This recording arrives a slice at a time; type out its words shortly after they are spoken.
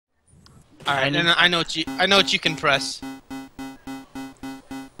All right, and I know what you can press.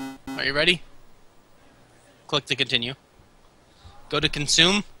 Are you ready? Click to continue. Go to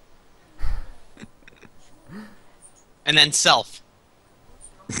consume, and then self.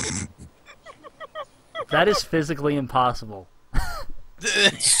 That is physically impossible.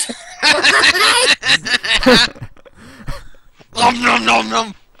 Nom nom nom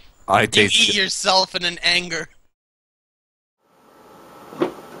nom. I You taste eat yourself in an anger.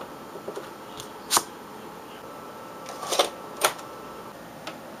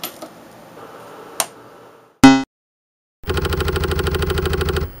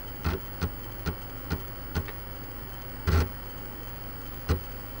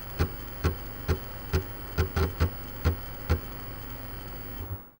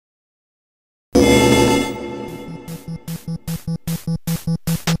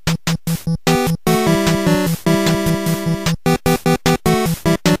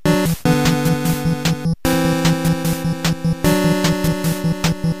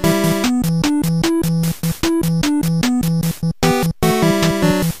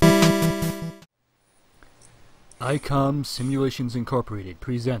 ICOM Simulations Incorporated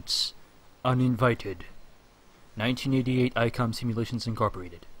presents Uninvited. 1988 ICOM Simulations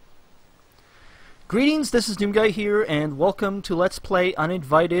Incorporated. Greetings, this is DoomGuy here, and welcome to Let's Play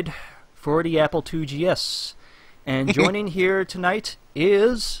Uninvited for the Apple IIGS. And joining here tonight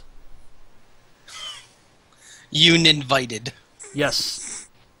is... Uninvited. Yes.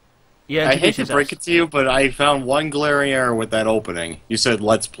 Yeah, I hate introduce to yourself. break it to you, but I found one glaring error with that opening. You said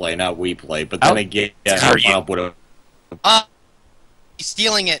 "Let's play," not "We play," but then again, How are you? Bob would have. He's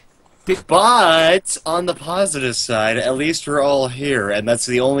stealing it. But on the positive side, at least we're all here, and that's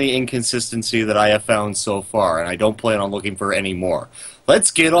the only inconsistency that I have found so far, and I don't plan on looking for any more.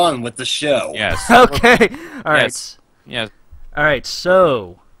 Let's get on with the show. Yes. Okay, alright. Yes. Yes. Alright,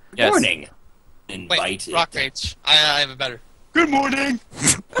 so... Yes. Morning. Wait, Invited. Rock Rage. I have a better. Good morning.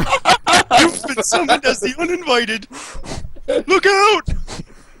 You've been summoned as the uninvited. Look out!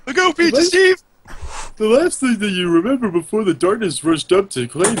 Look out, Pizza Steve! The last thing that you remember before the darkness rushed up to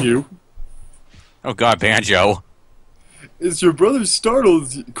claim you Oh God, Banjo. is your brother's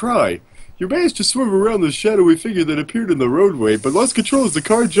startled cry. You managed to swerve around the shadowy figure that appeared in the roadway, but lost control as the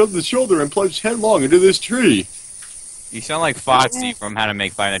car jumped the shoulder and plunged headlong into this tree. You sound like Foxy from How to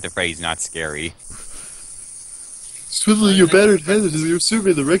Make Five Nights at Freddy's Not Scary. Swiveling your battered head as you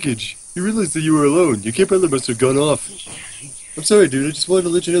survey the wreckage, you realized that you were alone. Your camera must have gone off. I'm sorry, dude. I just wanted to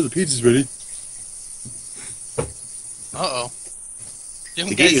let you know the pizza's ready. Uh-oh.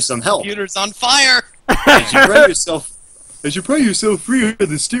 To get you some help. Computer's on fire! As you pry yourself free of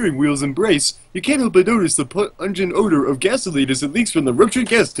the steering wheel's embrace, you can't help but notice the pungent odor of gasoline as it leaks from the ruptured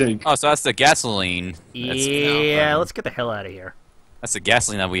gas tank. Oh, so that's the gasoline. Yeah, let's get the hell out of here. That's the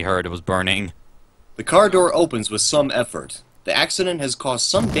gasoline that we heard it was burning. The car door opens with some effort. The accident has caused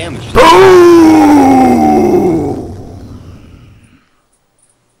some damage.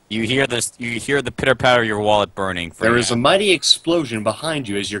 You hear this? You hear the pitter patter of your wallet burning. There is a mighty explosion behind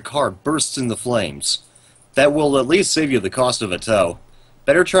you as your car bursts into flames. That will at least save you the cost of a tow.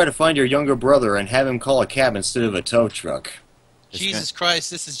 Better try to find your younger brother and have him call a cab instead of a tow truck. Jesus Christ,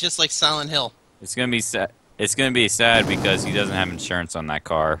 this is just like Silent Hill. It's gonna be sad. It's gonna be sad because he doesn't have insurance on that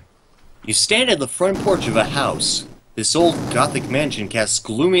car. You stand at the front porch of a house. This old Gothic mansion casts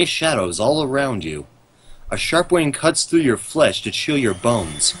gloomy shadows all around you. A sharp wind cuts through your flesh to chill your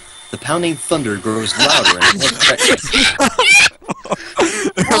bones. The pounding thunder grows louder and more threatening.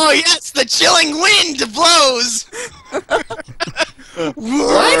 Oh yes, the chilling wind blows! What?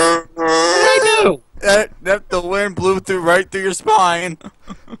 What did I do? That the wind blew right through your spine.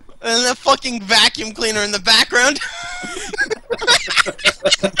 And the fucking vacuum cleaner in the background.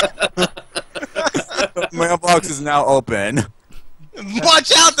 Mailbox is now open.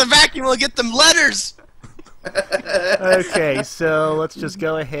 Watch out, the vacuum will get them letters! Okay, so let's just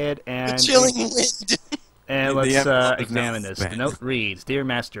go ahead The and... chilling wind. And The let's envelope is examine now this. The open. note reads, Dear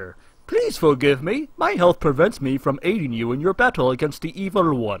Master, please forgive me. My health prevents me from aiding you in your battle against the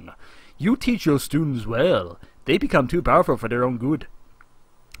evil one. You teach your students well. They become too powerful for their own good.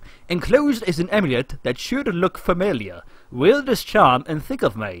 Enclosed is an amulet that should look familiar. Wield this charm and think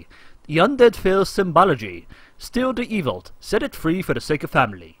of me. The undead feels symbology. Still the evil. Set it free for the sake of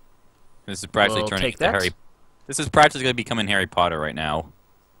family. This is practically We'll turning take into that. This is practically going to becoming Harry Potter right now.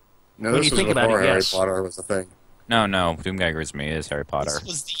 No, When this you was think about before it, Harry yes. Potter was a thing. No, DoomGuy agrees with me. It is Harry Potter.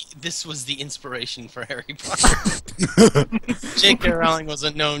 This was the inspiration for Harry Potter. J.K. Rowling was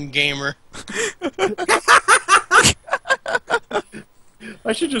a known gamer.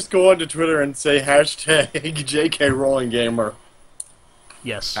 I should just go onto Twitter and say hashtag JK Rowling Gamer.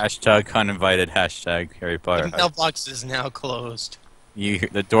 Yes. Hashtag uninvited. Hashtag Harry Potter. The mailbox is now closed.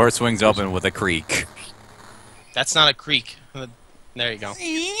 The door swings open with a creak. That's not a creak. There you go.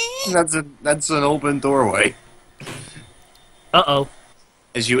 That's an open doorway. Uh-oh.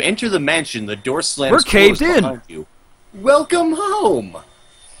 As you enter the mansion, the door slams We're caved closed in. behind you. Welcome home!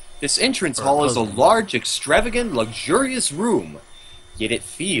 This entrance hall is a large, extravagant, luxurious room. Yet it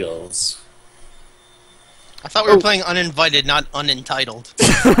feels I thought we were playing Uninvited, not Unentitled.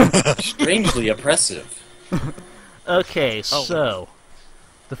 strangely oppressive. Okay, so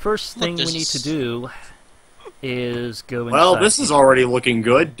the first thing we need to do is go inside. Well, this is already looking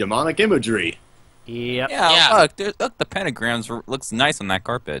good. Demonic imagery. Yep. Yeah, look, the pentagrams looks nice on that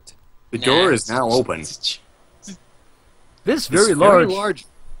carpet. The door is now open. This very large...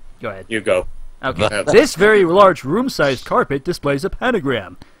 Go ahead. You go. Okay. This very large room-sized carpet displays a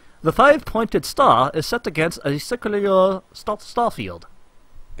pentagram. The 5-pointed star is set against a circular star field.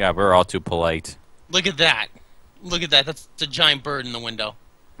 God, we're all too polite. Look at that. Look at that. That's a giant bird in the window.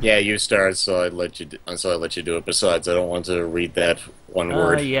 Yeah, you start, so I let you do it. Besides, I don't want to read that one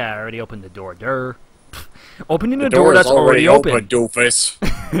word. Yeah, I already opened the door. Durr. Opening The the door that's already open. doofus.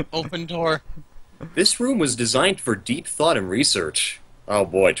 Open door. This room was designed for deep thought and research. Oh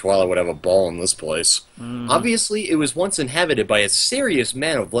boy, Twilight would have a ball in this place. Obviously, it was once inhabited by a serious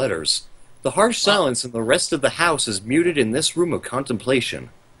man of letters. The harsh silence in the rest of the house is muted in this room of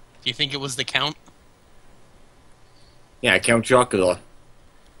contemplation. Do you think it was the Count? Yeah, Count Chocula.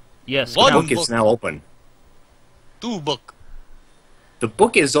 Yes. What? The book is now open. Two book. The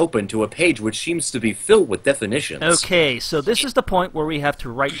book is open to a page which seems to be filled with definitions. Okay, so this is the point where we have to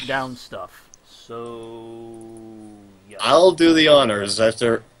write down stuff. So... yeah. I'll do the honors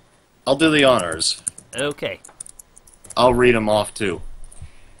after... I'll do the honors. Okay. I'll read them off, too.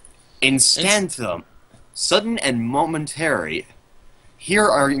 Instantum. Sudden and momentary. Here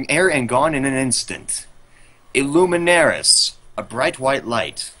are air and gone in an instant. Illuminaris. A bright white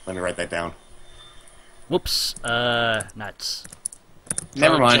light. Let me write that down. Whoops. Nuts.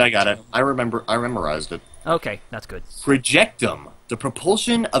 Never mind, I got it. I memorized it. Okay, that's good. Projectum. The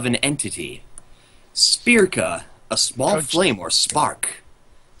propulsion of an entity. Spirka. A small flame or spark.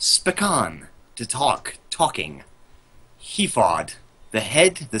 Spicon. To talk. Talking. Hephod. The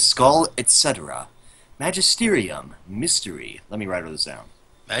head, the skull, etc. Magisterium. Mystery. Let me write those down.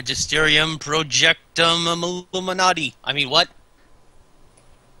 Magisterium projectum illuminati. I mean, what?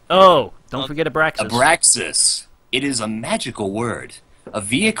 Oh, don't forget Abraxas. Abraxas. It is a magical word. A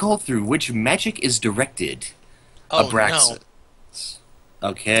vehicle through which magic is directed. Oh, Abraxas. no.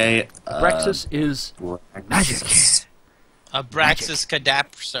 Okay. Abraxas is magic. Abraxas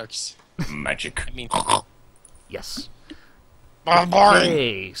cadapsers. Magic. I mean, Yes. boring.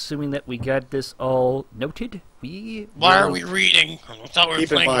 Okay, assuming that we got this all noted, we... Why are we reading? I thought we were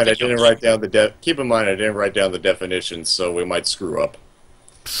Keep in playing mind, I video didn't games. write down the Keep in mind, I didn't write down the definitions, so we might screw up.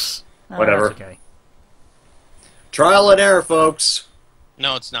 Oh, Whatever. That's okay. Trial and error, folks.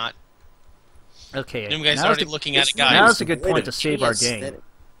 No, it's not. Okay. You guys now's already the- looking at it, Now's guys. a good point to save our game.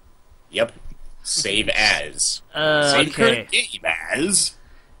 Yep. Save as. Save Okay. current game as.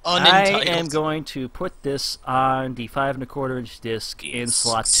 I Unentitled. am going to put this on the 5 1/4-inch disc in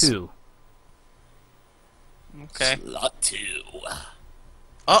slot 2. Okay. Slot 2.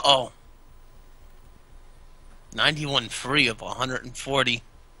 Uh-oh. 91 free of 140.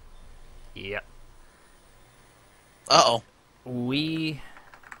 Yep. Uh-oh. We...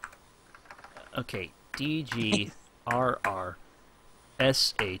 Okay. DGRR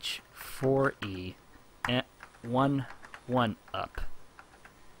SH4E 1 up.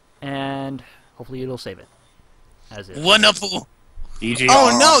 And hopefully it'll save it. As is. Wonderful. DGR.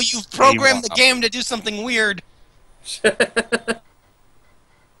 Oh no, you've programmed the game to do something weird.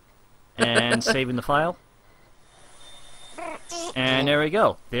 And saving the file. And there we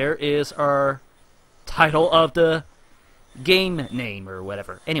go. There is our title of the game name or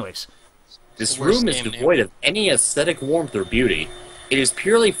whatever. Anyways. This Worst room is game devoid of any aesthetic warmth or beauty. It is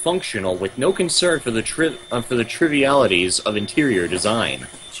purely functional, with no concern for the trivialities of interior design.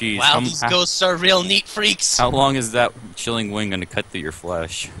 Jeez, Wow, these ghosts are real neat freaks. how long is that chilling wind going to cut through your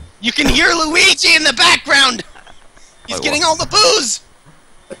flesh? You can hear Luigi in the background. He's Wait, getting what? all the booze.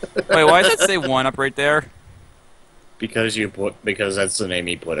 Wait, why does that say 1 up right there? Because that's the name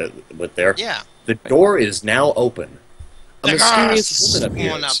he put it with there. Yeah. The door is now open. A The mysterious ghosts woman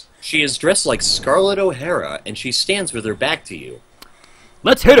one up. appears. She is dressed like Scarlett O'Hara, and she stands with her back to you.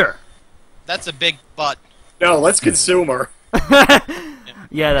 Let's hit her! That's a big butt. No, let's consume her.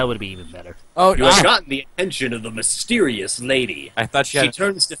 Yeah, that would be even better. Oh, You have gotten the attention of the mysterious lady. I thought she She had...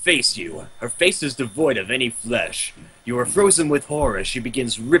 turns to face you. Her face is devoid of any flesh. You are frozen with horror as she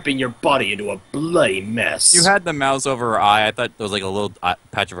begins ripping your body into a bloody mess. You had the mouse over her eye. I thought there was like a little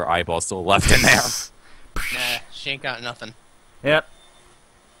patch of her eyeball still left in there. Nah, she ain't got nothing. Yep.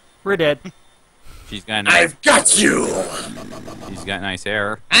 We're dead. She's got nice, I've got you! she's got nice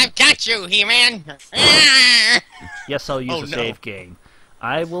hair. I've got you, He-Man! Yes, I'll use Oh, a no. save game.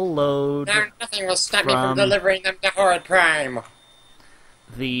 I will load Now nothing will stop me from From- delivering them to Horrid Prime.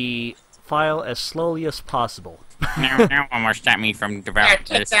 the file as slowly as possible. No one will stop me from developing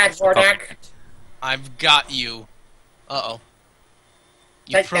take this. that, Vordak. I've got you. Uh-oh.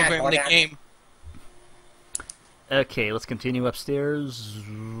 You Take that, programmed the Vordak. game. Okay, let's continue upstairs.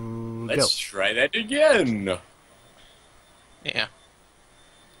 Let's try that again. Yeah.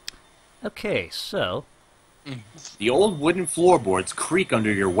 Go. Okay, so The old wooden floorboards creak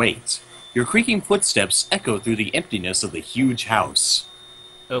under your weight. Your creaking footsteps echo through the emptiness of the huge house.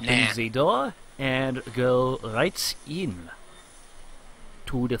 open Nah. the door and go right in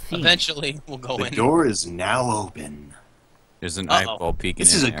to the theme. Eventually, we'll go The in. door is now open. There's an Uh-oh. eyeball peeking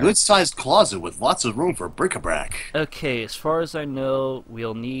This in is a there. good-sized closet with lots of room for bric-a-brac. Okay, as far as I know,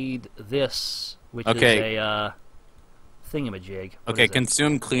 we'll need this, which Okay. is a thingamajig. What Okay, is it?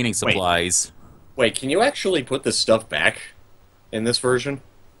 consume cleaning supplies. Wait, can you actually put this stuff back in this version?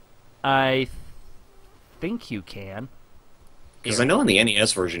 I think you can. Because I know in the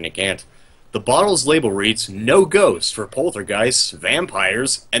NES version you can't. The bottle's label reads, "No ghosts for poltergeists,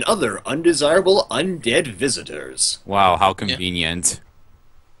 vampires, and other undesirable undead visitors." Wow, how convenient.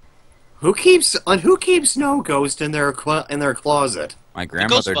 Who keeps no ghost in their closet? My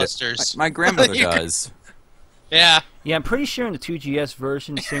grandmother Ghostbusters. does. My grandmother You- does. Yeah. Yeah, I'm pretty sure in the 2GS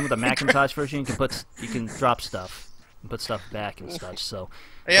version, same with the Macintosh version, you can drop stuff and put stuff back and such. So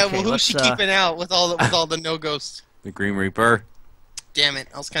Yeah, okay, well, who's let's, she keeping out with all the no ghosts? The Green Reaper. Damn it!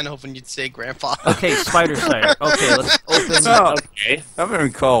 I was kind of hoping you'd say Grandpa. okay, Spider Cider. Okay, let's open. No, Okay. I've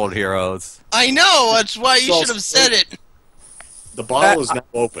been called heroes. I know. That's why you So- should have said it. The bottle is now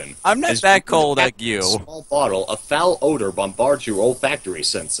open. I'm not As that you cold tap like you. the small bottle, a foul odor bombards your olfactory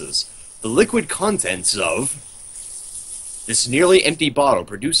senses. The liquid contents of this nearly empty bottle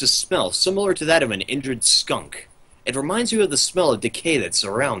produce a smell similar to that of an injured skunk. It reminds you of the smell of decay that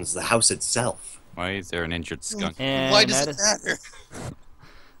surrounds the house itself. Why is there an injured skunk? And Why does that it is, matter?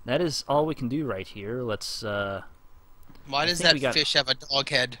 that is all we can do right here. Let's. Why does think that we got- fish have a dog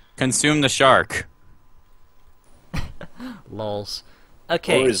head? Consume the shark. Lols. Or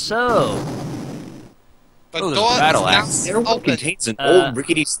Okay, is- so The Oh, there's door a battle is now axe. Their room open. contains an Uh, old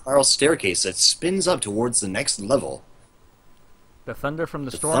rickety spiral staircase that spins up towards the next level. the thunder from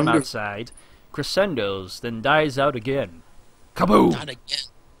the The storm thunder- outside crescendos, then dies out again. Kaboom! Not again.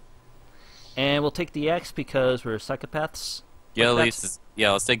 And we'll take the axe because we're psychopaths. Gilius is,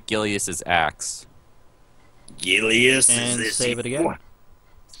 yeah, let's take Gilius's axe. Gilius And is this save it again.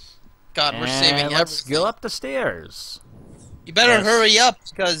 God, we're And saving let's everything. go up the stairs. You better Yes. hurry up,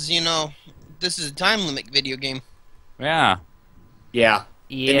 because, you know, this is a time limit video game. Yeah. Yeah.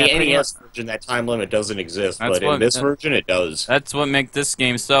 Yeah, In the pretty NES version, that time limit doesn't exist, That's but what- in this version, it does. That's what makes this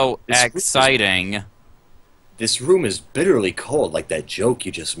game so This- exciting. This room is bitterly cold, like that joke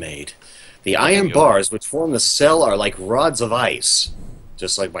you just made. The iron bars which form the cell are like rods of ice,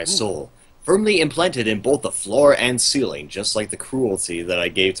 just like my soul, firmly implanted in both the floor and ceiling, just like the cruelty that I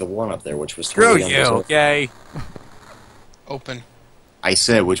gave to one up there, which was Screw totally you, undeserved. okay? Open. I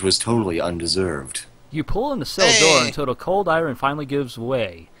said, which was totally undeserved. You pull on the cell door Hey. until the cold iron finally gives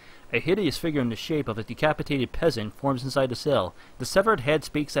way. A hideous figure in the shape of a decapitated peasant forms inside the cell. The severed head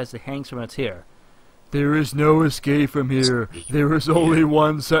speaks as it hangs from its hair. There is no escape from here. There is only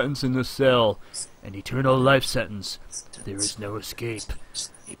one sentence in the cell. An eternal life sentence. There is no escape.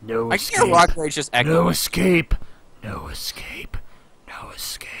 No I escape. can't rock rage just No echo. escape. No escape. No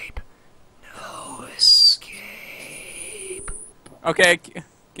escape. No escape. Okay,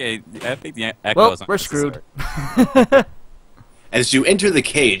 okay, I think the echo Well, is we're unnecessary. screwed. As you enter the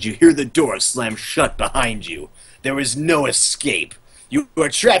cage, you hear the door slam shut behind you. There is no escape. You are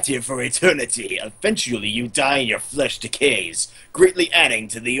trapped here for eternity. Eventually, you die and your flesh decays, greatly adding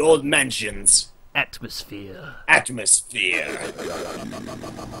to the old mansion's Atmosphere. atmosphere.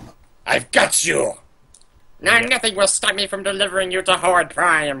 I've got you! Now nothing will stop me from delivering you to Horde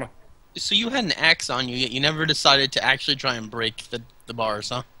Prime. So you had an axe on you, yet you never decided to actually try and break the bars,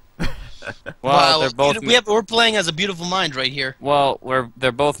 huh? Well, they're both. We're playing as a beautiful mind right here. Well,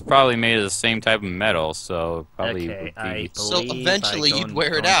 they're both probably made of the same type of metal, so probably Okay, would I be So believe eventually by you'd going- wear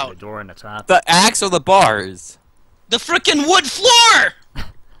it going to out. The door in the top. the axe or the bars. The frickin' wood floor!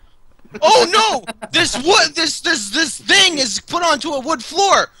 Oh no! This thing is put onto a wood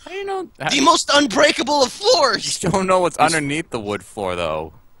floor. How do you know? The most unbreakable of floors. You don't know what's underneath the wood floor,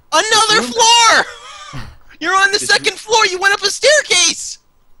 though. Another floor. You're on the second floor. You went up a staircase.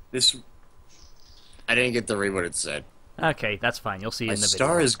 I didn't get to read what it said. Okay, that's fine. You'll see My in the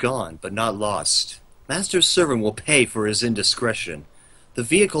star video. is gone, but not lost. Master's servant will pay for his indiscretion. The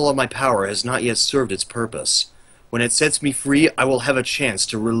vehicle of my power has not yet served its purpose. When it sets me free, I will have a chance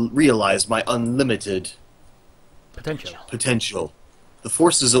to realize my unlimited potential. The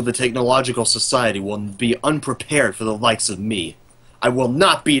forces of the technological society will be unprepared for the likes of me. I will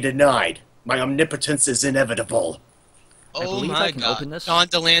not be denied. My omnipotence is inevitable. Oh believe my I can god. open this. Don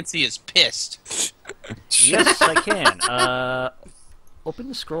Delancey is pissed. Yes, I can. Open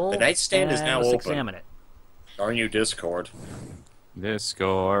the scroll. The nightstand is and now let's open. examine it. Darn you, Discord.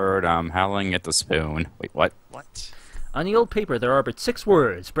 Discord, I'm howling at the spoon. Wait, what? What? On the old paper, there are but 6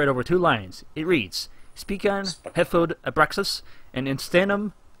 words spread over 2 lines. It reads, Spicon hefod abraxas and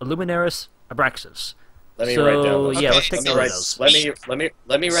instanum illuminaris abraxas. Let me So, write down those. yeah, let's Okay, take so note of those.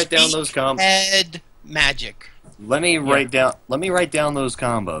 Let me write down those combos. Head magic. Let me write down those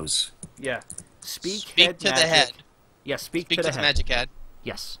combos. Yeah. Speak Speak to the head. Yeah, speak Speak to to the the head. magic head.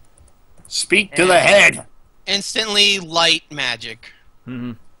 Yes. Speak to the head. Instantly light magic.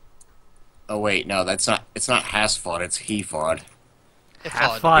 Mm-hmm. Oh wait, no, that's not. It's not Hasfod. It's Hefod.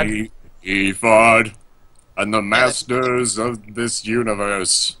 Half-fod. Hefod, and the masters of this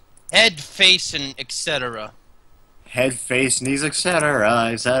universe. Head, face, and etc. Head, face, knees,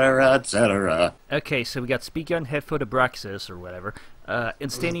 etc., etc., etc. Okay, so we got Spicon hefod abraxas, or whatever.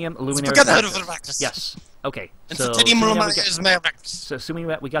 Instanium illuminaris abraxas. Yes. Okay. So assuming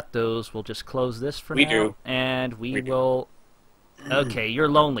that we got those, we'll just close this for We now. do. And we We do. will... Okay, you're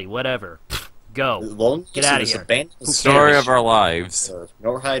lonely. Whatever. Go. Loneliness Get outta is here. abandoned Story of our lives.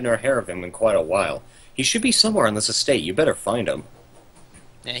 Nor hide nor hair of him in quite a while. He should be somewhere on this estate. You better find him.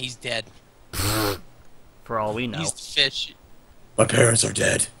 Yeah, he's dead. For all we know. He's the fish. My parents are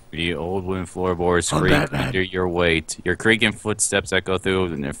dead. The old wooden floorboards I'm creak Batman. under your weight. Your creaking footsteps echo through,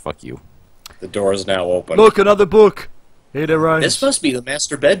 and then fuck you. The door is now open. Look, another book! Hey there, Ryan. This must be the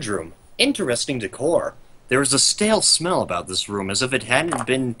master bedroom. Interesting decor. There is a stale smell about this room, as if it hadn't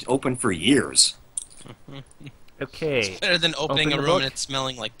been open for years. Okay. Better than opening Open a the room book. and it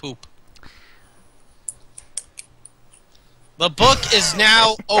smelling like poop. The book is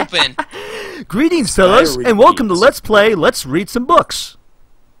now open. Greetings, fellas, diary and welcome to reads- Let's Play Let's Read Some Books.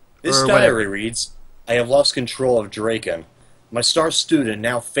 This Or diary whatever. reads, I have lost control of Draken. My star student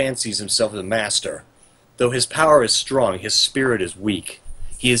now fancies himself a master. Though his power is strong, his spirit is weak.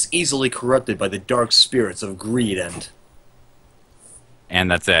 He is easily corrupted by the dark spirits of greed and And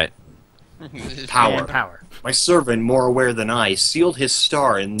that's it. power. And power. My servant, more aware than I, sealed his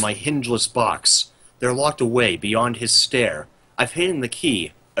star in my hingeless box. They're locked away beyond his stare. I've hidden the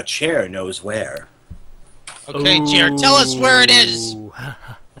key. A chair knows where. Okay, Jared, tell us where it is. Ooh.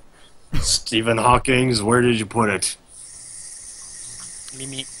 Stephen Hawking's, where did you put it?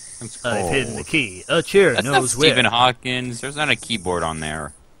 Mimi. That's I've hidden the cold. key. A chair That's not knows where. Stephen Hawkins. There's not a keyboard on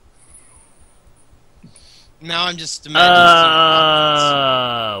there. Now I'm just imagining.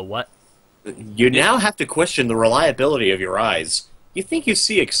 What? You now have to question the reliability of your eyes. You think you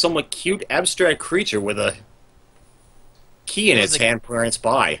see a somewhat cute, abstract creature with a key in It was its a- hand parents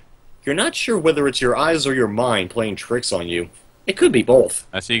by. You're not sure whether it's your eyes or your mind playing tricks on you. It could be both.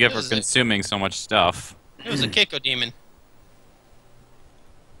 That's what you get What for is it? consuming so much stuff. It was a Keiko demon.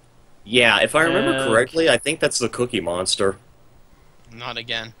 Yeah, if I remember Okay. correctly, I think that's the Cookie Monster. Not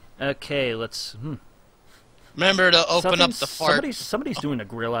again. Okay, let's... Remember to open up the fart. Somebody's doing a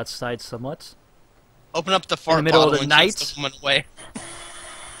grill outside somewhat. Open up the fart middle of bottle the and chase night? the woman away.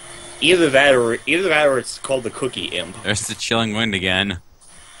 Either that or it's called the Cookie Imp. There's the chilling wind again.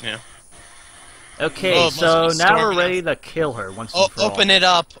 Yeah. Okay, Oh, it must so be now we're storming ready to kill her once Oh, and for all. open it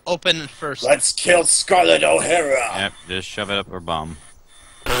up. Open it first. Let's kill Scarlett O'Hara! Yep, just shove it up her bum.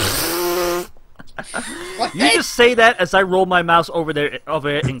 You just say that as I roll my mouse over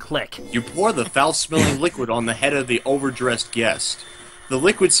it and click. You pour the foul-smelling liquid on the head of the overdressed guest. The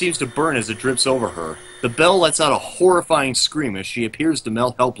liquid seems to burn as it drips over her. The belle lets out a horrifying scream as she appears to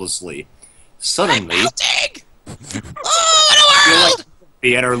melt helplessly. Suddenly, Melting! Oh, feel what a world! like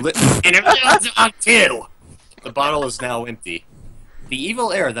the and her lip and it melts on too. The bottle is now empty. The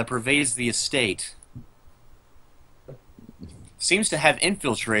evil air that pervades the estate seems to have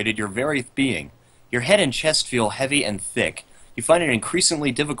infiltrated your very being. Your head and chest feel heavy and thick. You find it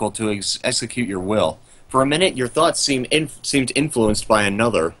increasingly difficult to execute your will. For a minute, your thoughts seemed influenced by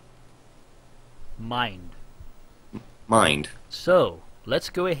another Mind. mind. So, let's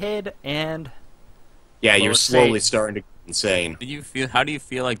go ahead and... Yeah, Well, you're let's slowly say- starting to get insane. How do you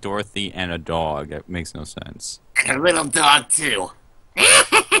feel like Dorothy and a dog? It makes no sense. And a little dog, too.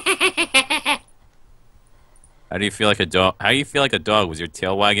 How do you feel like a dog? How do you feel like a dog? Was your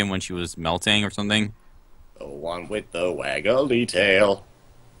tail wagging when she was melting or something? The one with the waggly tail.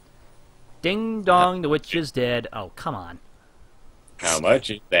 Ding dong, the witch is dead. Oh, come on. How much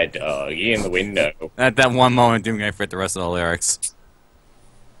is that doggy in the window? At that one moment, DoomGuy forgot the rest of the lyrics.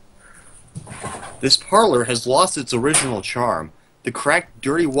 This parlor has lost its original charm. The cracked,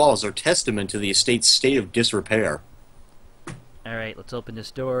 dirty walls are testament to the estate's state of disrepair. Alright, let's open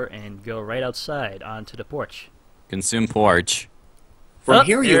this door and go right outside onto the porch. Consume porch. From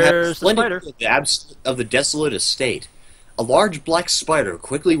here you have a there's the splendid spider. view of the desolate estate. A large black spider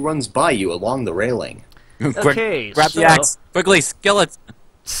quickly runs by you along the railing. Okay, Grab so... the axe. Quickly, skillet.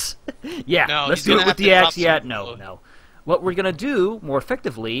 Yeah, No, let's he's do gonna it with have to the axe. drop some Yeah, no, food. no. What we're gonna do more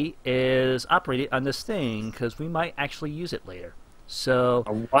effectively is operate it on this thing because we might actually use it later. So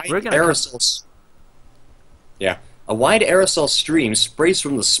A wide we're gonna aerosol. A wide aerosol stream sprays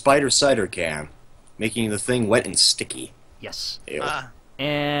from the spider cider can, making the thing wet and sticky. yes, Ew.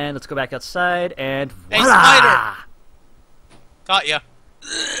 and let's go back outside and Hey, voila! spider! Got ya.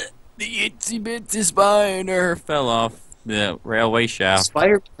 The itsy bitsy spider fell off the railway The shaft.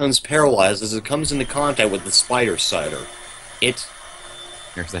 spider becomes paralyzed as it comes into contact with the spider cider. It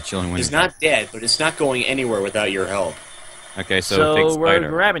Here's that chilling wind. is not dead, but it's not going anywhere without your help. Okay, so big we're spider.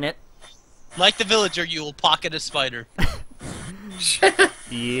 grabbing it. Like the villager, you will pocket a spider.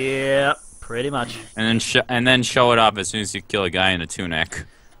 Yep, pretty much. And then show it off as soon as you kill a guy in a tunic.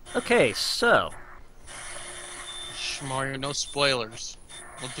 Okay, so Shh, Mario, no spoilers.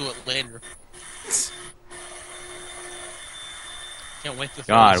 We'll do it later. Can't wait to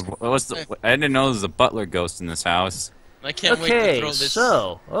throw God, this. what was the? I didn't know there was a butler ghost in this house. I can't wait to okay, throw this.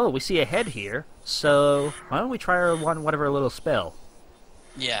 so we see a head here. So why don't we try one of her little spell?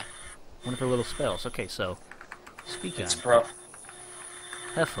 Yeah. One of her little spells. Okay, so speak on. It's pro.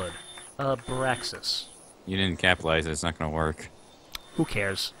 Hefud. Abraxas. You didn't capitalize it. It's not gonna work. Who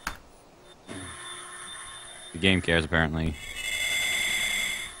cares? The game cares apparently.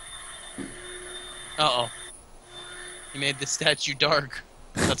 Uh-oh. You made the statue dark.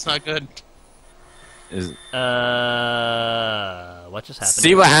 That's not good. Is What just happened?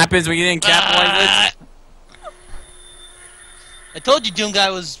 see what happens when you didn't capitalize it? I told you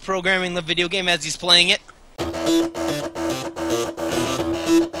DoomGuy was programming the video game as he's playing it.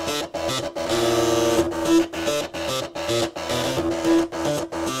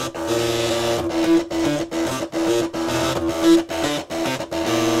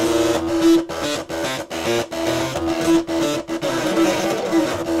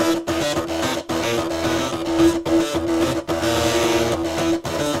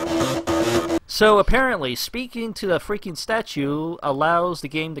 So apparently, speaking to the freaking statue allows the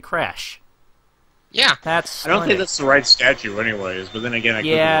game to crash. Yeah. That's I don't think funny. that's the right statue, anyways. But then again, I could be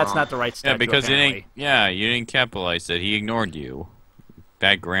Yeah, it's wrong. not the right statue. Yeah, because you apparently. didn't. Yeah, you didn't capitalize it. He ignored you.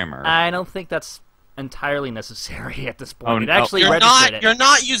 Bad grammar. I don't think that's entirely necessary at this point. Oh, It no. actually You're registered not. it. You're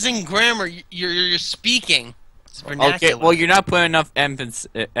not using grammar. You're speaking. It's vernacular. Okay, well, you're not putting enough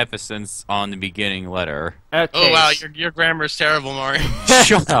emphasis on the beginning letter. Okay. Oh wow, your grammar is terrible, Mario.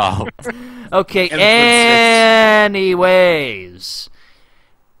 Shut up. Okay. And Anyways,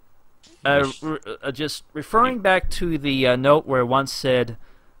 just referring back to the note where it once said,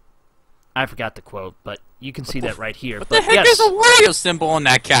 I forgot the quote, but you can see that right here. What But the heck yes, is a Wario symbol on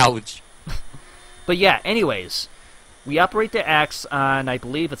that couch? but yeah. Anyways, we operate the axe on, I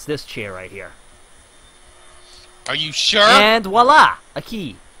believe it's this chair right here, Are you sure? and voila, a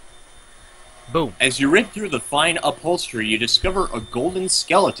key. Boom. As you rip through the fine upholstery, you discover a golden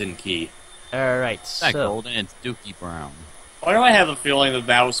skeleton key. All right. It's not So golden, it's Dookie Brown. Why do I have a feeling that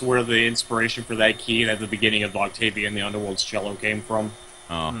that was where the inspiration for that key at the beginning of Octavia and the Underworld's cello came from?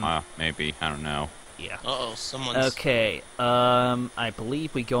 Oh, maybe. I don't know. yeah. Uh-oh, someone's... Okay. I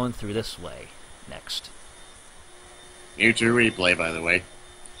believe we going through this way next. You two replay, by the way.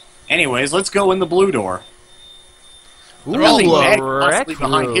 Anyways, let's go in the blue door. Ooh, They're all mad, a possibly rec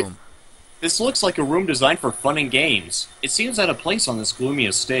behind it. room. This looks like a room designed for fun and games. It seems out of place on this gloomy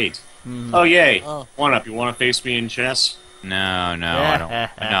estate. Hmm. Oh, yay. Oh. One up, you want to face me in chess? No, I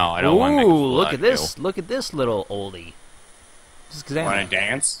don't. No, I don't want to make a Ooh, fool look out at of you. this! Look at this little oldie. Just Want examine. to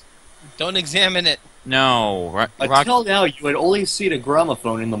dance? Don't examine it. No, Rock. Until now, you had only seen a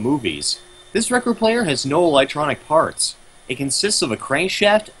gramophone in the movies. This record player has no electronic parts. It consists of a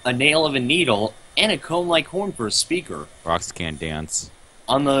crankshaft, a nail of a needle, and a comb-like horn for a speaker. Rocks can't dance.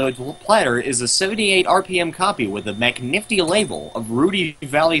 On the platter is a 78 RPM copy with a McNifty label of Rudy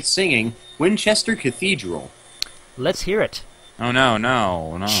Valley singing Winchester Cathedral. Let's hear it. Oh no,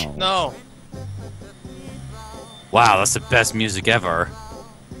 no, no. No. Wow, that's the best music ever.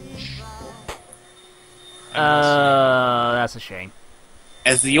 That's a shame.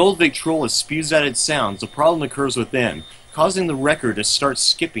 As the old Victrola spews out its sounds, a problem occurs within, causing the record to start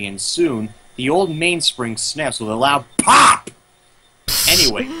skipping, and soon, the old mainspring snaps with a loud POP!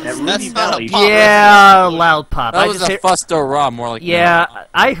 Anyway, at Rudy That's not a Valley... pop. Yeah, loud pop. That I was just a fusto-raw, more like... Yeah,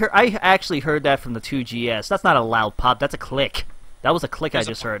 I actually heard that from the 2GS. That's not a loud pop, that's a click. That was a click I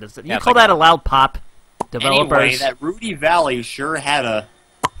just heard. You call that a loud pop? Developers. Anyway, that Rudy Valley sure had a...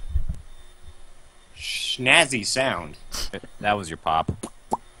 snazzy sound. That was your pop.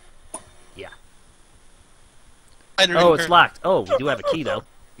 Yeah. Oh, it's locked. Oh, we do have a key, though.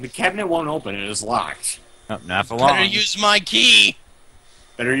 The cabinet won't open, it is locked. Oh, not for long. Better use my key.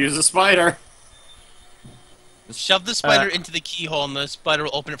 Better use a spider. Shove the spider into the keyhole, and the spider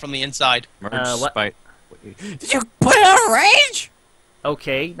will open it from the inside. Merge what? Did you put it on range?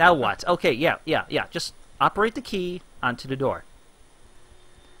 Okay, now what? Okay, yeah. Just operate the key onto the door.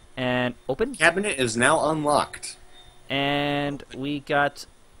 And open. Cabinet is now unlocked. And we got...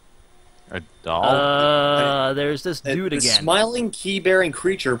 A doll? There's this dude the again. smiling key-bearing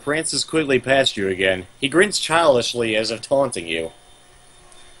creature prances quickly past you again. He grins childishly as if taunting you.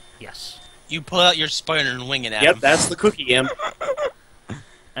 Yes. You pull out your spider and wing it at Yep, him. that's the cookie imp.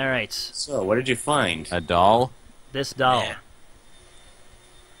 Alright, So, what did you find? A doll? this doll. Yeah.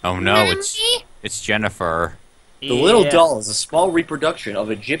 Oh no, it's Jennifer. The little Yeah. doll is a small reproduction of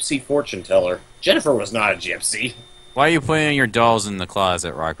a gypsy fortune teller. Jennifer was not a gypsy. Why are you putting your dolls in the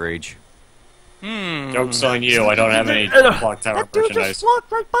closet, Rock Rage? Joke's on you, I don't have any clock tower That dude merchandise. just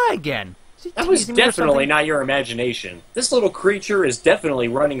walked right by again. Is he That was teasing me or definitely something? not your imagination. This little creature is definitely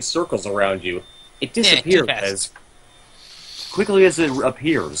running circles around you. It disappears too fast. as quickly as it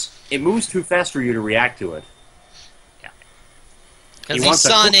appears. It moves too fast for you to react to it. Because He he's wants a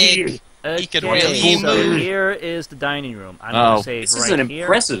Sonic. cookie. He could Okay, really so move. here is the dining room. I'm Oh. gonna save This right is an here.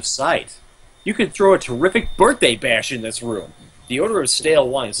 impressive sight. You could throw a terrific birthday bash in this room. The odor of stale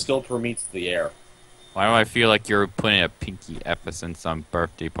wine still permeates the air. Why do I feel like you're putting a pinky emphasis on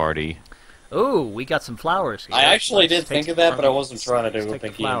birthday party? Ooh, we got some flowers here. I actually Let's did think of that, but I wasn't trying to let's do a take the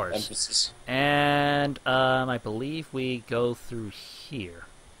pinky flowers. emphasis. And I believe we go through here.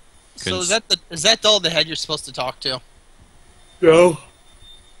 So is that doll the head you're supposed to talk to? No.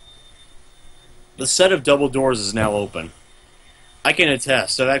 The set of double doors is now open. I can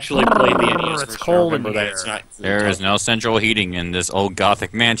attest. I've actually played the NES It's version. cold I in remember that here. it's not. There is no central heating in this old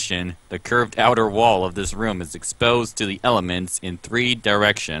Gothic mansion. The curved outer wall of this room is exposed to the elements in 3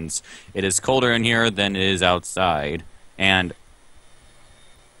 directions. It is colder in here than it is outside. And...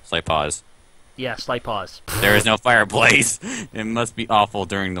 slight pause. Yeah, slight pause. There is no fireplace. It must be awful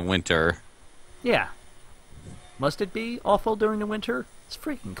during the winter. Yeah. Must it be awful during the winter? It's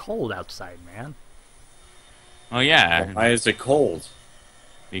freaking cold outside, man. Oh yeah, Why is it cold?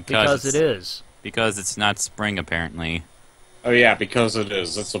 Because it is. Because it's not spring, apparently. Oh yeah, because it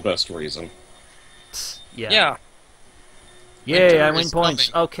is. That's the best reason. Yeah. Yeah. Yay, Winter I win is points.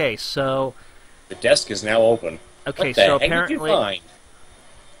 coming. Okay, so... The desk is now open. Okay, What the so heck did you apparently... find?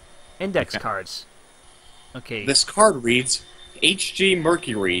 Index cards. Okay. This card reads HG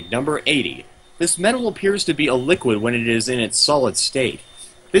Mercury number 80. This metal appears to be a liquid when it is in its solid state.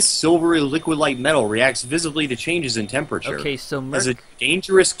 This silvery liquid-like metal reacts visibly to changes in temperature. Okay, so As a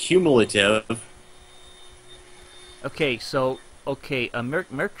dangerous cumulative. Okay, so... Okay,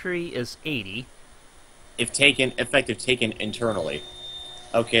 mercury is 80. If effective taken internally.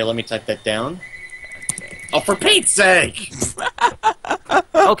 Okay, let me type that down. Oh, for Pete's sake!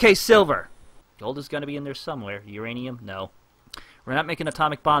 Okay, silver. Gold is going to be in there somewhere. Uranium? No. We're not making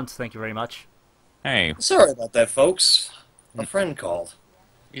atomic bombs, thank you very much. Hey, Sorry about that, folks. A friend called.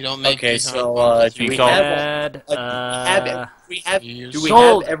 You don't make Okay, these so hard do we Sold. have? You Do we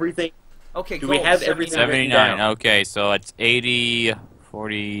sold. have everything? Okay, Do we gold, have everything 79. 79. down. Okay, so it's 80,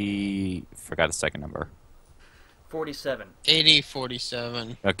 40... Forgot the second number. 47. 80,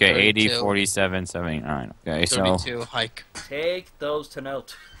 47. Okay, 80, 32, 47, 79. Okay, so... 32, hike. Take those to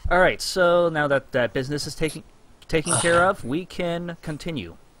note. Alright, so now that that business is taken care of, we can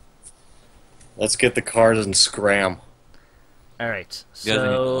continue. Let's get the cards and scram. Alright, You guys need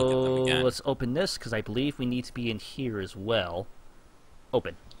to look at them so again. let's open this, because I believe we need to be in here as well.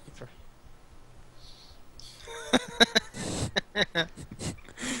 Open.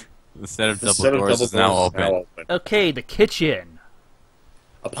 The set of The double set of doors double is now doors open. Okay, the kitchen.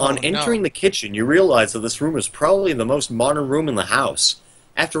 Upon Oh, entering no. the kitchen, you realize that this room is probably the most modern room in the house.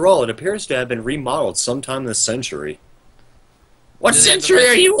 After all, it appears to have been remodeled sometime this century. What century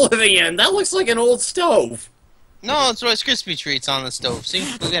are you living in? That looks like an old stove. No, it's Rice Krispie treats on the stove. See,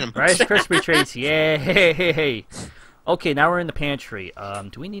 look at him. Rice Krispie treats, yay! Okay, now we're in the pantry.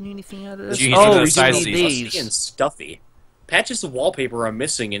 Do we need anything out of this? Jeez, Oh, look we at the do size need of these. Musty and these. stuffy. Patches of wallpaper are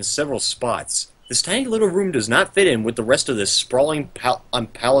missing in several spots. This tiny little room does not fit in with the rest of this sprawling,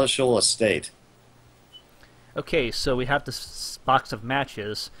 unpalatial estate. Okay, so we have this box of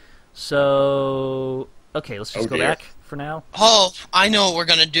matches. So, okay, let's just go back for now. Oh, I know what we're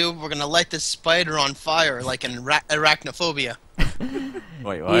gonna do. We're gonna light this spider on fire like in arachnophobia.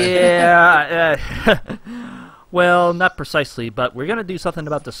 Wait, what? Yeah. Well, not precisely, but we're gonna do something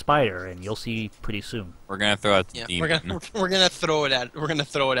about the spider, and you'll see pretty soon. We're gonna throw out the Yeah, demon. we're gonna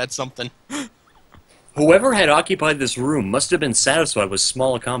throw it at something. Whoever had occupied this room must have been satisfied with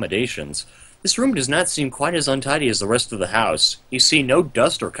small accommodations. This room does not seem quite as untidy as the rest of the house. You see no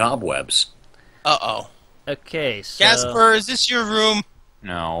dust or cobwebs. Uh-oh. Okay, so... Casper, is this your room?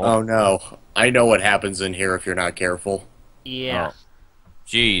 No. Oh no. I know what happens in here if you're not careful. Yeah. Oh.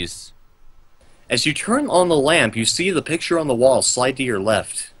 Jeez. As you turn on the lamp, you see the picture on the wall slide to your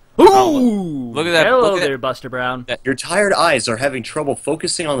left. Ooh! Look at that- Hello look at there, Buster Brown. Your tired eyes are having trouble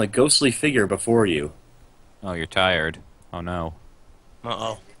focusing on the ghostly figure before you. Oh, you're tired. Oh no.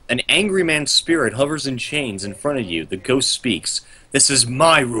 Uh-oh. An angry man's spirit hovers in chains in front of you. The ghost speaks. This is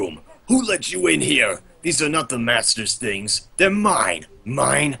my room. Who let you in here? These are not the master's things. They're mine.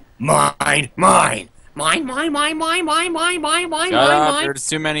 Mine. Mine. Mine. Mine. Mine. Mine. Mine. Mine. Mine. Mine. Mine. Mine. Shut up, Mine. there's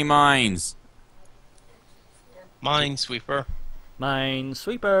too many mines. Minesweeper.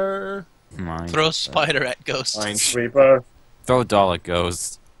 Minesweeper. Mine. Throw spider at ghost. Minesweeper. Throw doll at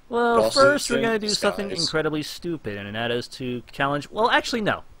ghost. Well, Ghosts first we're in gonna do something disguise. incredibly stupid, and that is to challenge... Well, actually,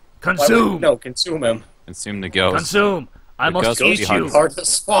 no. Why would- Consume! No, consume him. Consume the ghost. Consume! I The must ghost will eat be hard you! to- Hard to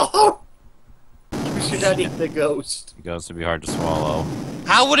swallow. You should not eat the ghost. The ghost would be hard to swallow.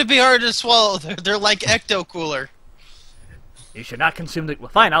 How would it be hard to swallow? They're like ecto cooler. You should not consume the... Well,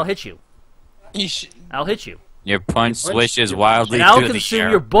 fine, I'll hit you. You should... I'll hit you. Your punch swishes wildly And I'll through the consume air.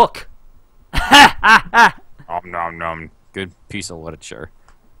 your book. Nom nom. Good piece of literature.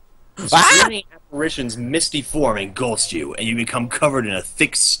 Many apparitions misty form engulfs you, and you become covered in a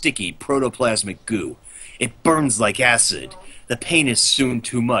thick, sticky protoplasmic goo. It burns like acid. The pain is soon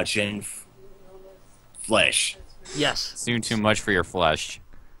too much, and flesh. Yes, Soon too much for your flesh.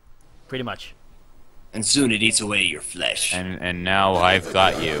 pretty much. And soon it eats away your flesh. And now I've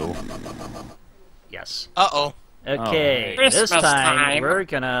got you. Yes. Uh-oh. Okay, Oh. this Christmas time time. we're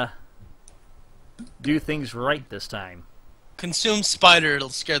gonna do things right this time. Consume spider, it'll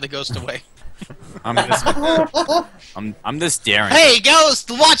scare the ghost away. I'm this daring. Hey, ghost,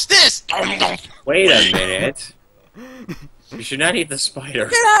 watch this! Wait a minute. You should not eat the spider.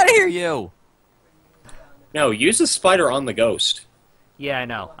 Get out of here, you! No, use the spider on the ghost. Yeah, I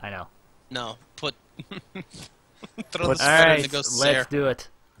know. No, put... Throw the All spider in right, the ghost's let's hair. do it.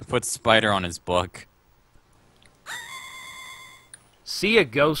 Put spider on his book. See ya,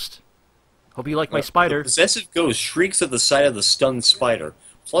 ghost. Hope you like my The spider. possessive ghost shrieks at the sight of the stunned spider.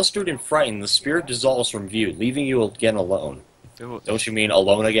 Flustered and frightened, the spirit dissolves from view, leaving you again alone. Don't you mean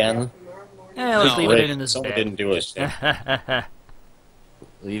alone again? Let's No. leave it in this Someone bed. didn't do his thing.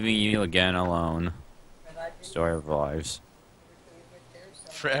 Leaving you again alone. Story of our lives.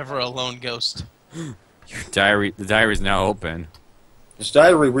 Forever alone ghost. The diary is now open. His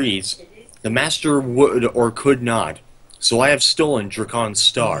diary reads, "The master would or could not, so I have stolen Dracon's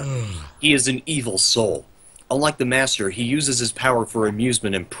star. He is an evil soul. Unlike the master, he uses his power for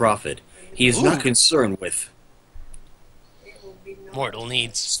amusement and profit. He is not concerned with Mortal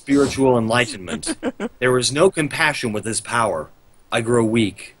needs. spiritual enlightenment. There is no compassion with his power. I grow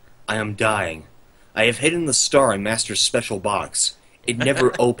weak. I am dying. I have hidden the star in Master's special box. It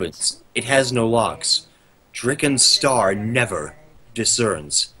never opens. It has no locks. Dracon's star never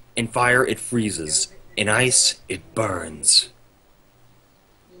discerns. In fire it freezes. In ice it burns."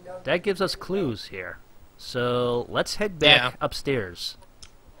 That gives us clues here. So let's head back upstairs.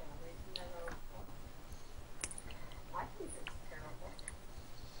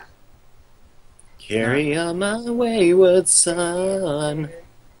 Carry on my wayward son.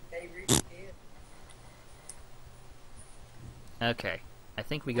 Okay. I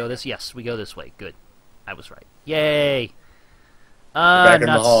think we go this. Yes, we go this way. Good. I was right. Yay! Back in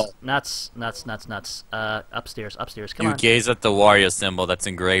the hall. Nuts. Upstairs. Come You on. gaze at the Wario symbol that's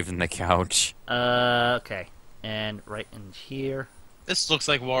engraved in the couch. Okay. And right in here. This looks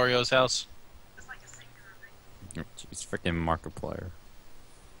like Wario's house. Jeez, freaking Markiplier.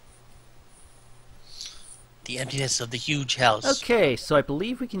 The emptiness of the huge house. Okay, so I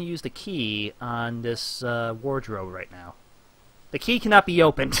believe we can use the key on this wardrobe right now. The key cannot be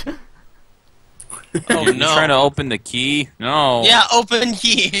opened. Oh You no! trying to open the key? No. Yeah, open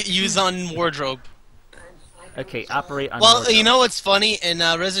key. Use on wardrobe. Okay, operate on Well, wardrobe. you know what's funny? In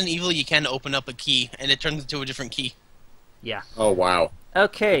Resident Evil, you can open up a key, and it turns into a different key. Yeah. Oh, wow.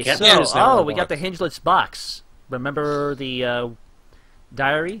 Okay, Can't so, manage that one we got the hingeless box. Remember the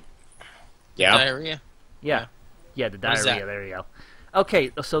diary? Yeah. Diarrhea. Yeah. Yeah, the What is diarrhea, that? there you go.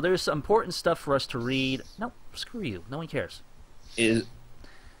 Okay, so there's some important stuff for us to read. No, screw you. No one cares. Is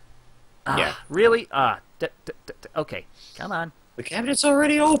Yeah. Really? Okay, come on. the cabinet's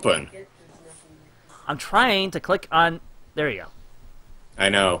already open? I'm trying to click on... There you go. I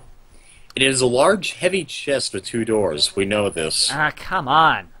know. It is a large, heavy chest with 2 doors. We know this. Come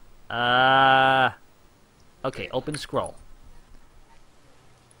on. Okay, open scroll.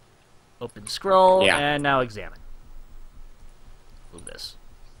 Open scroll, Yeah. and now examine. Move this.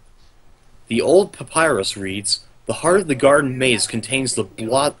 The old papyrus reads, "The heart of the garden maze contains the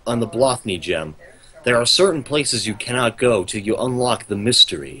blot on the Blothny gem. There are certain places you cannot go till you unlock the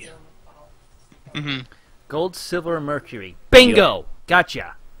mystery." Gold, silver, and mercury. Bingo!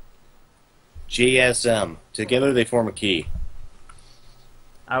 Gotcha. GSM. Together they form a key.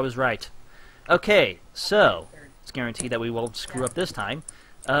 I was right. Okay, so it's guaranteed that we won't screw up this time.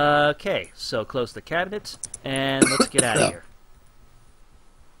 Okay, so close the cabinet, and let's get out of here.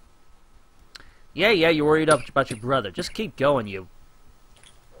 Yeah, you're worried about your brother. Just keep going, you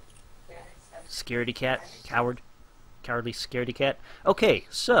scaredy cat. Cowardly scaredy cat. Okay,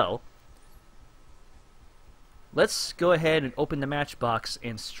 so let's go ahead and open the matchbox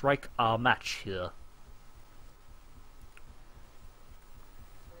and strike our match here.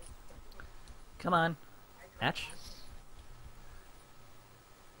 Come on. Match.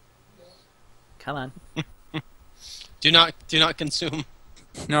 Come on. Do not consume.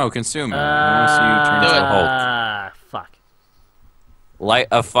 No, consume it. I want to see you turn into Hulk. Fuck. Light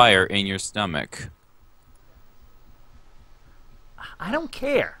a fire in your stomach. I don't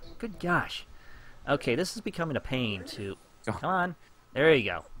care. Good gosh. Okay, this is becoming a pain to... Go. Come on. There you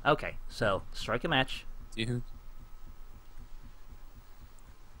go. Okay, so strike a match. Dude.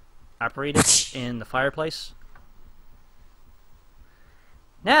 Operate it in the fireplace.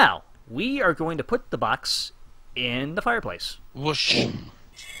 Now, we are going to put the box in the fireplace. Whoosh.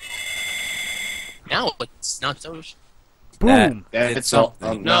 Now it's not so. Boom! That's all-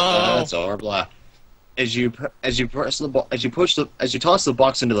 all. No. That's all. Blah. As you toss the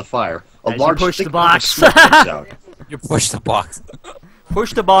box into the fire, a As you large push thick the cloud of box. smoke comes out. You push the box.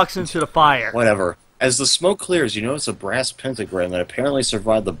 Push the box into the fire. Whatever. As the smoke clears, you notice a brass pentagram that apparently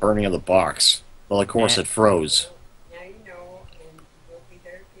survived the burning of the box. Well, of course, Yeah. it froze. Now you know, and we'll be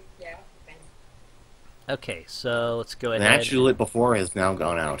there to pick you up. Okay, so let's go The ahead. match you lit before has now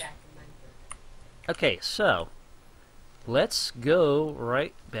gone out. Okay, so let's go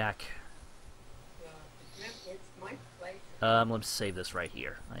right back. It's my pleasure. Let's save this right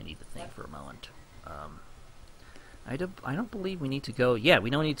here. I need to think for a moment. I don't believe we need to go. Yeah, we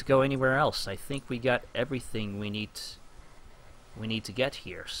don't need to go anywhere else. I think we got everything we need to get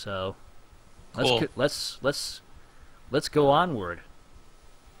here. So Cool. let's go onward.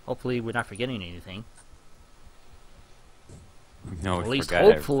 Hopefully, we're not forgetting anything. No, At we least forgot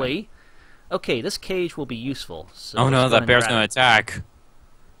hopefully. Okay, this cage will be useful. So everything. Oh let's no, go that bear's and gonna grab it. attack.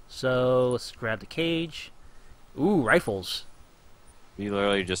 So let's grab the cage. Ooh, rifles. We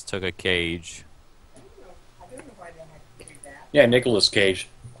literally just took a cage. I don't know why they had to do that. Yeah, Nicolas Cage.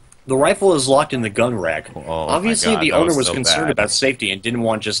 The rifle is locked in the gun rack. Oh, Obviously, my God, the that owner was was so concerned bad. about safety and didn't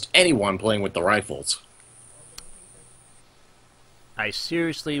want just anyone playing with the rifles. I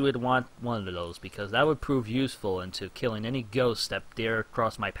seriously would want one of those because that would prove useful into killing any ghost that dare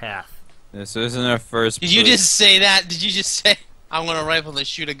cross my path. This isn't our first. Did you just say that? Did you just say I want a rifle to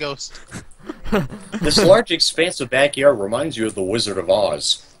shoot a ghost? This large, expansive backyard reminds you of the Wizard of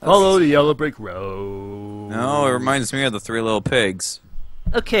Oz. Follow the yellow brick road. No, it reminds me of the Three Little Pigs.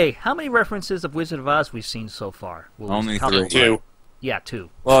 Okay, how many references of Wizard of Oz we've seen so far? Well, Only couple. 3. 2. Yeah, 2.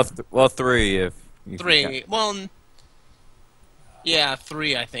 Well, 3 if you 3. Well, yeah,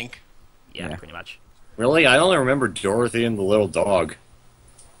 3. I think. Yeah, Yeah. pretty much. Really? I only remember Dorothy and the little dog.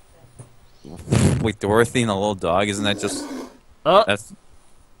 Wait, Dorothy and the little dog, isn't that just Oh, that's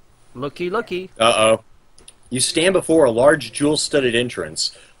looky. Uh-oh. You stand before a large jewel-studded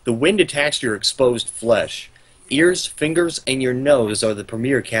entrance. The wind attacks your exposed flesh. Ears, fingers, and your nose are the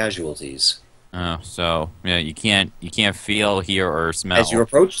premier casualties. oh, so yeah, you can't feel, hear, or smell. As you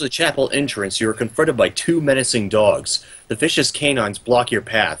approach the chapel entrance, you are confronted by 2 menacing dogs. The vicious canines block your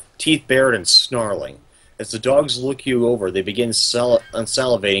path, teeth bared and snarling. As the dogs look you over, they begin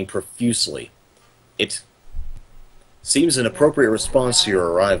salivating profusely. It seems an appropriate response to your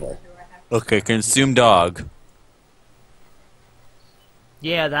arrival. Okay, consume dog.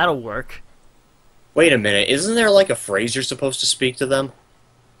 Yeah, that'll work. Wait a minute, isn't there like a phrase you're supposed to speak to them?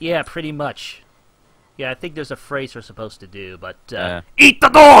 Yeah, pretty much. Yeah, I think there's a phrase we're supposed to do, but, Uh. eat the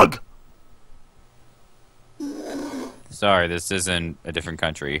dog! Sorry, this isn't a different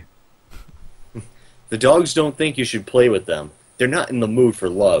country. The dogs don't think you should play with them. They're not in the mood for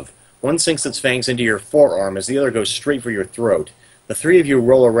love. One sinks its fangs into your forearm as the other goes straight for your throat. The three of you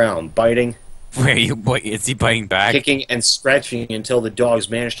roll around, biting, Wait, is he biting back? kicking, and scratching until the dogs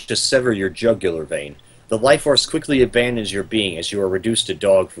manage to sever your jugular vein. The life force quickly abandons your being as you are reduced to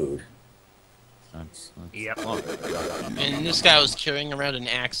dog food. Yep. And this guy was carrying around an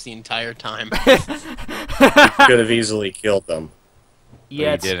axe the entire time. You could have easily killed them.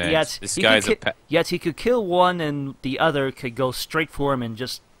 Yet, didn't. yet, This he guy's could a yet he could kill one and the other could go straight for him and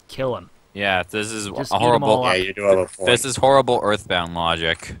just kill him. Yeah, this is Just a eat 'em horrible. all Yeah, up. you do have a point. This is horrible Earthbound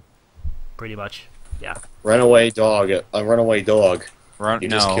logic. Pretty much. Yeah. Runaway dog. A runaway dog. Run, You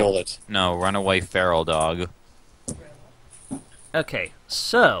no, just killed it. no, runaway feral dog. Okay,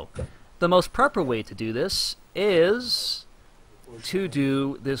 so the most proper way to do this is to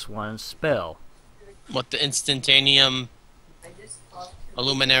do this one spell. What, the Instantaneum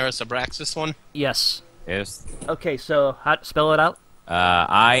Illuminaris Abraxas one? Yes. Yes. Okay, so how to spell it out?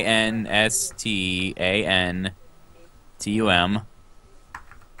 INSTANTUM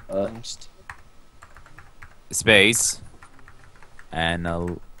space and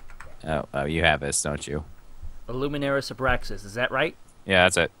oh, you have this, don't you? Illuminaris Abraxas, is that right? Yeah,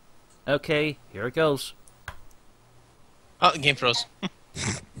 that's it. Okay, here it goes. Oh, the game froze.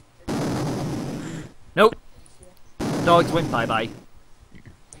 Nope. Dogs went bye-bye.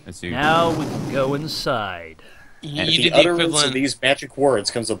 That's you. Now we can go inside. You At did the the utterance of equivalent. these magic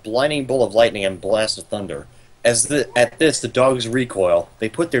words comes a blinding bolt of lightning and blast of thunder. At this, the dogs recoil. They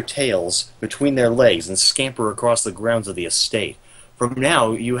put their tails between their legs and scamper across the grounds of the estate. From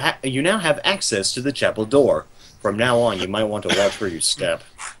now, you now have access to the chapel door. From now on, you might want to watch where you step.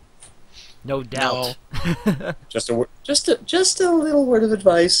 No doubt. Just a little word of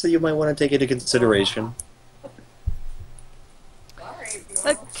advice that you might want to take into consideration.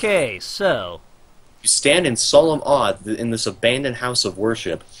 Okay, so You stand in solemn awe in this abandoned house of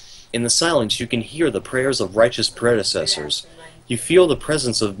worship. In the silence, you can hear the prayers of righteous predecessors. You feel the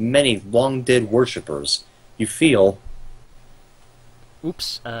presence of many long-dead worshippers. You feel...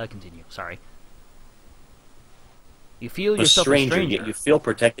 oops, continue, sorry. You feel a yourself stranger, a stranger, yet you feel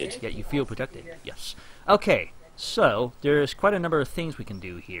protected. yet you feel protected. Yes. Okay, so there's quite a number of things we can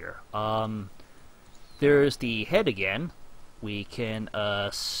do here. There's the head again. We can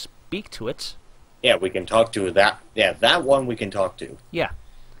speak to it. Yeah, we can talk to that. Yeah, that one we can talk to. Yeah.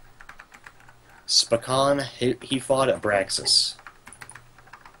 Spakan, he fought at Braxis.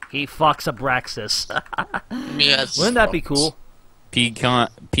 He fucks Abraxas. Yes. Wouldn't that be cool?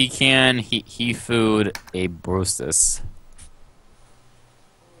 Pecan, he food a Brutus.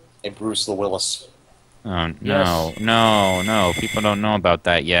 Hey, Bruce the Willis. Oh, no, Yes. no, people don't know about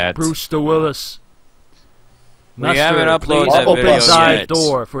that yet. Bruce the Willis. We haven't uploaded please that open video thy yet.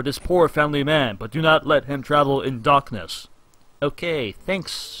 door for this poor family man, but do not let him travel in darkness. Okay,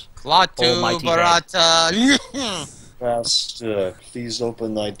 thanks. Klaatu Almighty Barata. Master, please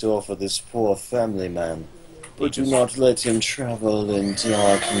open thy door for this poor family man, but do not let him travel in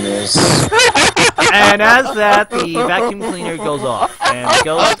darkness. And as that, the vacuum cleaner goes off, and the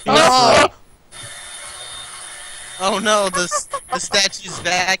ghost is like, Oh no, the statue's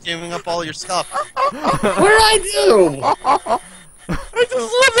vacuuming up all your stuff. What did I do? I just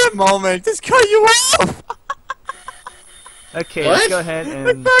love that moment. Just cut you off. okay, What? let's go ahead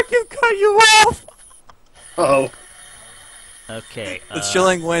and... Vacuum cut you off. Oh, Okay, The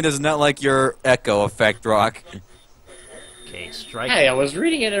chilling wind is not like your echo effect, Rock. okay, strike. hey, I was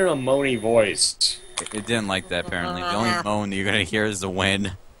reading it in a moany voice. It didn't like that, apparently. The only moan that you're gonna hear is the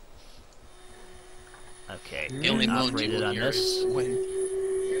wind. Okay, The only moan you operated will on hear this. is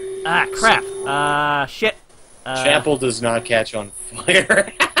when... Ah, crap. Shit. Chapel does not catch on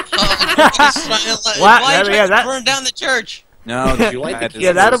fire. What? Yeah, that- burn down the church. No, Would you like to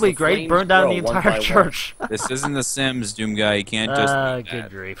Yeah, that'll be the great. flames Burn down grow the one entire by one. church. this isn't The Sims, DoomGuy. You can't just do Good that.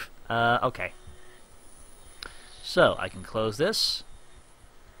 grief. Okay. So, I can close this.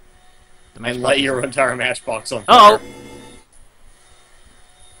 The And matchbox light is- your entire matchbox on fire. Uh-oh!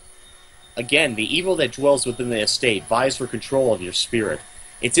 Again, the evil that dwells within the estate vies for control of your spirit.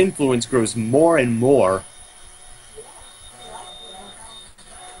 Its influence grows more and more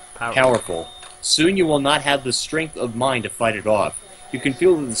Power. powerful. Soon you will not have the strength of mind to fight it off. You can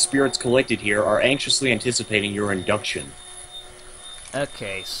feel that the spirits collected here are anxiously anticipating your induction.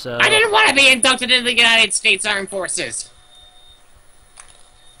 Okay, so... I didn't want to be inducted into the United States Armed Forces!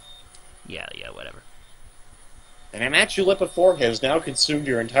 Yeah, whatever. And a match you lit before has now consumed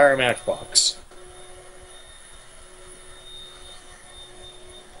your entire matchbox.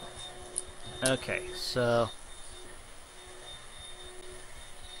 Okay, so...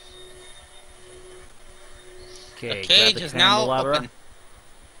 Okay, The grab cage the is now candelabra. open.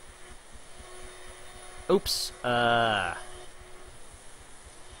 Oops,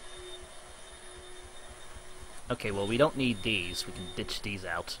 Okay, well, we don't need these. We can ditch these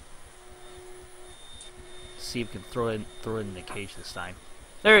out. See if we can throw it in the cage this time.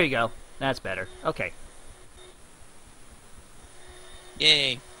 There you go. That's better. Okay.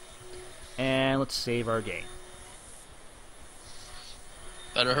 Yay. And let's save our game.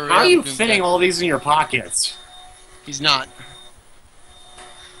 Better hurry How up. are you DoomGuy. fitting all these in your pockets? He's not.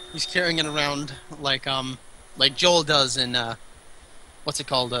 He's carrying it around like Joel does in what's it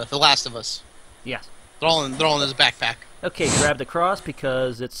called? The Last of Us. Yes. They're all in his backpack. Okay, grab the cross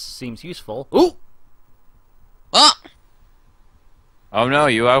because it seems useful. Ooh! Ah! Oh no,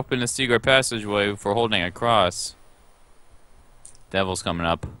 you opened a secret passageway for holding a cross. Devil's coming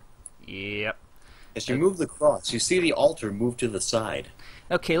up. Yep. As you move the cross, you see the altar move to the side.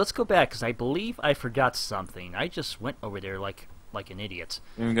 Okay, let's go back because I believe I forgot something. I just went over there like an idiot.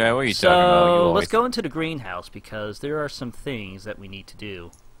 DoomGuy, what are you So talking about? You always... let's go into the greenhouse because there are some things that we need to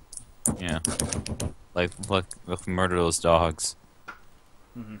do. Yeah. Like, murder those dogs.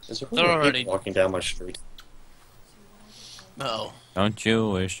 Is there They're really already- people walking down my street? No. Don't you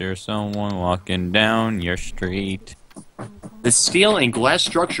wish there's someone walking down your street? The steel and glass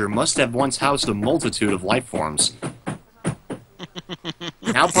structure must have once housed a multitude of life forms.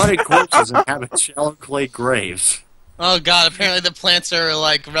 Now potted corpses inhabit shallow clay graves. Oh god, apparently the plants are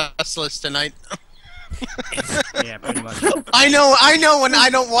like restless tonight. Yeah, pretty much. I know when I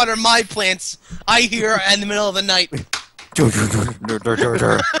don't water my plants, I hear in the middle of the night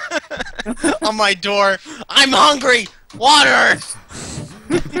on my door, I'm hungry! Water!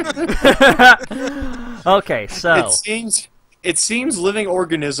 Okay, so... It seems living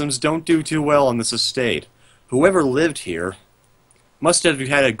organisms don't do too well on this estate. Whoever lived here must have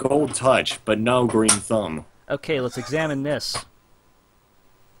had a gold touch, but no green thumb. Okay, let's examine this.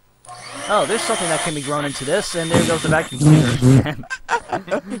 Oh, there's something that can be grown into this, and there goes the vacuum cleaner.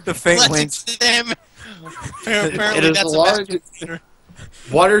 The faint Let's winds. examine. It Apparently is that's a a large- vacuum cleaner.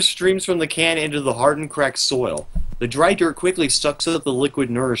 Water streams from the can into the hardened, cracked soil. The dry dirt quickly sucks up the liquid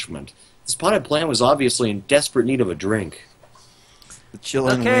nourishment. This potted plant was obviously in desperate need of a drink. The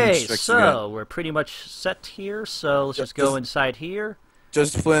chilling Okay, wind strikes so we're pretty much set here, so let's just go inside here.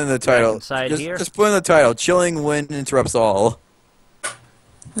 just put in the title. inside just, here. just put in the title. Chilling wind interrupts all.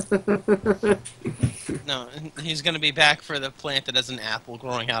 No, he's gonna be back for the plant that has an apple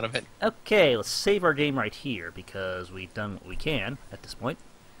growing out of it. Okay, let's save our game right here, because we've done what we can at this point.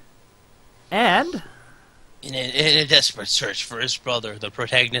 And... In a desperate search for his brother, the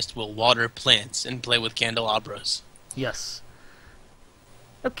protagonist will water plants and play with candelabras. yes.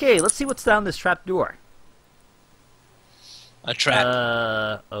 Okay, let's see what's down this trap door. A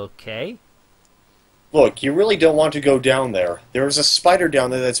trap. Okay. Look, you really don't want to go down there. There is a spider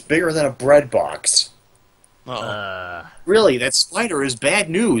down there that's bigger than a bread box. Uh-oh. Really, that spider is bad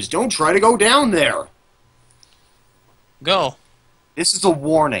news. Don't try to go down there. Go. This is a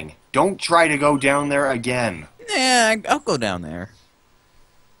warning. Don't try to go down there again. Yeah, I'll go down there.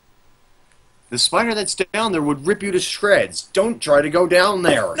 The spider that's down there would rip you to shreds. Don't try to go down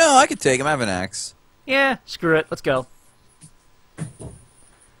there. No, I could take him. I have an axe. Yeah, screw it. Let's go.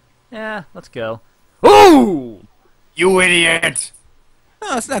 Yeah, let's go. Ooh! You idiot!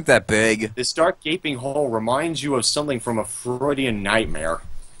 No, it's not that big. This dark gaping hole reminds you of something from a Freudian nightmare.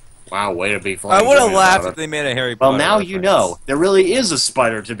 Wow, way to be funny. I would have about laughed it. if they made a Harry Potter Well, now you reference. know. There really is a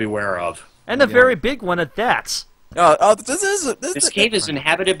spider to beware of. And a very big one at that. This cave is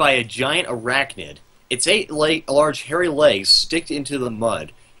inhabited by a giant arachnid. Its large hairy legs stick into the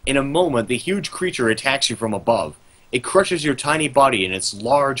mud. In a moment, the huge creature attacks you from above. It crushes your tiny body in its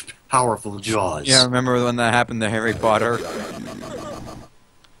large, powerful jaws. Yeah, remember when that happened to Harry Potter?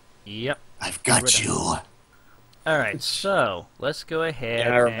 Yep. I've got you. Alright, so, let's go ahead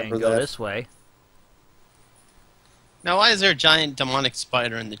Yeah, I remember and go that. this way. Now, why is there a giant demonic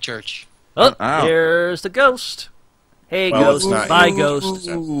spider in the church? Oh, Ow. here's the ghost. Hey, Well, it's ghost. not Bye, you. ghost.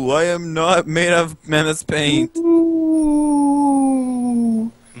 Ooh, I am not made of mammoth paint.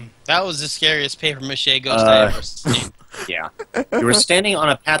 That was the scariest paper mache ghost I ever seen. Yeah. You are standing on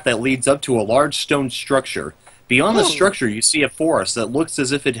a path that leads up to a large stone structure. Beyond the structure, you see a forest that looks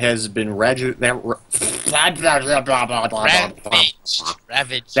as if it has been ravaged. That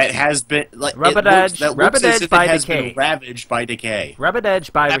has been like Ravaged by decay. Ravaged by decay.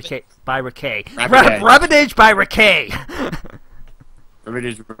 Ravaged by decay. Ravaged by decay.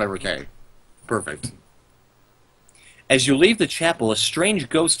 Ravaged by decay. Perfect. As you leave the chapel, a strange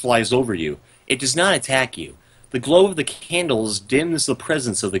ghost flies over you. It does not attack you. The glow of the candles dims the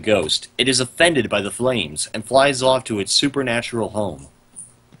presence of the ghost. It is offended by the flames and flies off to its supernatural home.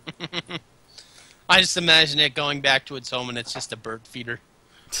 I just imagine it going back to its home and it's just a bird feeder.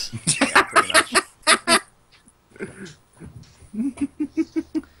 Yeah, pretty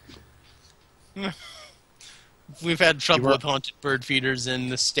much. We've had trouble with haunted bird feeders in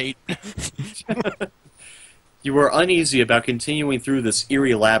the state. You are uneasy about continuing through this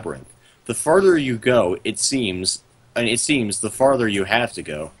eerie labyrinth. The farther you go, it seems, the farther you have to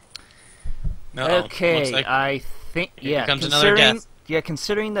go. Okay, like I think, yeah,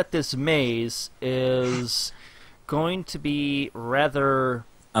 considering that this maze is going to be rather...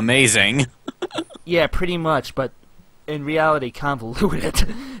 Amazing. Yeah, pretty much, but in reality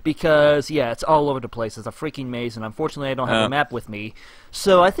convoluted, because, yeah, it's all over the place. It's a freaking maze, and unfortunately I don't have a map with me.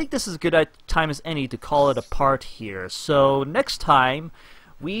 So I think this is as good a time as any to call it a part here. So next time,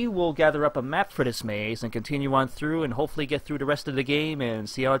 we will gather up a map for this maze and continue on through and hopefully get through the rest of the game and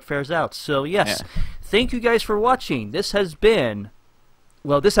see how it fares out. So, yes, thank you guys for watching. This has been,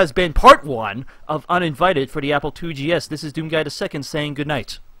 well, this has been part 1 of Uninvited for the Apple IIGS. This is DoomGuy II saying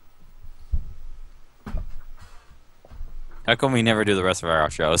goodnight. How come we never do the rest of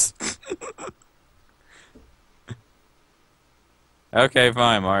our shows? Okay,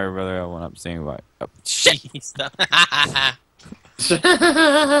 fine. Mario Brother went up saying bye. Oh, shit!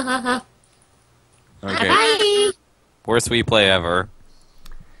 Okay. Bye. Worst We Play ever.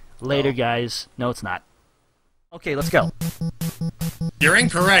 Later, guys. No, it's not. Okay, let's go. You're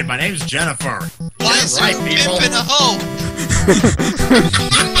incorrect. My name's Jennifer. Why is there a people. pimp in a hoe?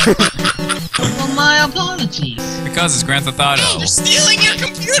 Well, my apologies. Because it's Grand Theft Auto. Hey, they're stealing your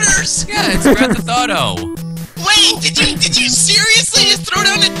computers! Yeah, it's Grand Theft Auto. Wait, did you seriously just throw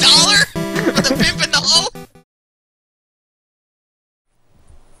down $1 for the pimp in the hoe?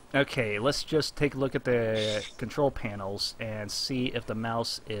 Okay, let's just take a look at the control panels and see if the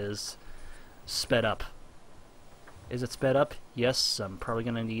mouse is sped up. Is it sped up? Yes, I'm probably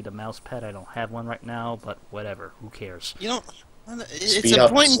going to need a mouse pad. I don't have one right now, but whatever. Who cares? You don't... It's a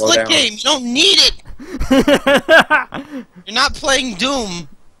point-and-click game. You don't need it! You're not playing Doom.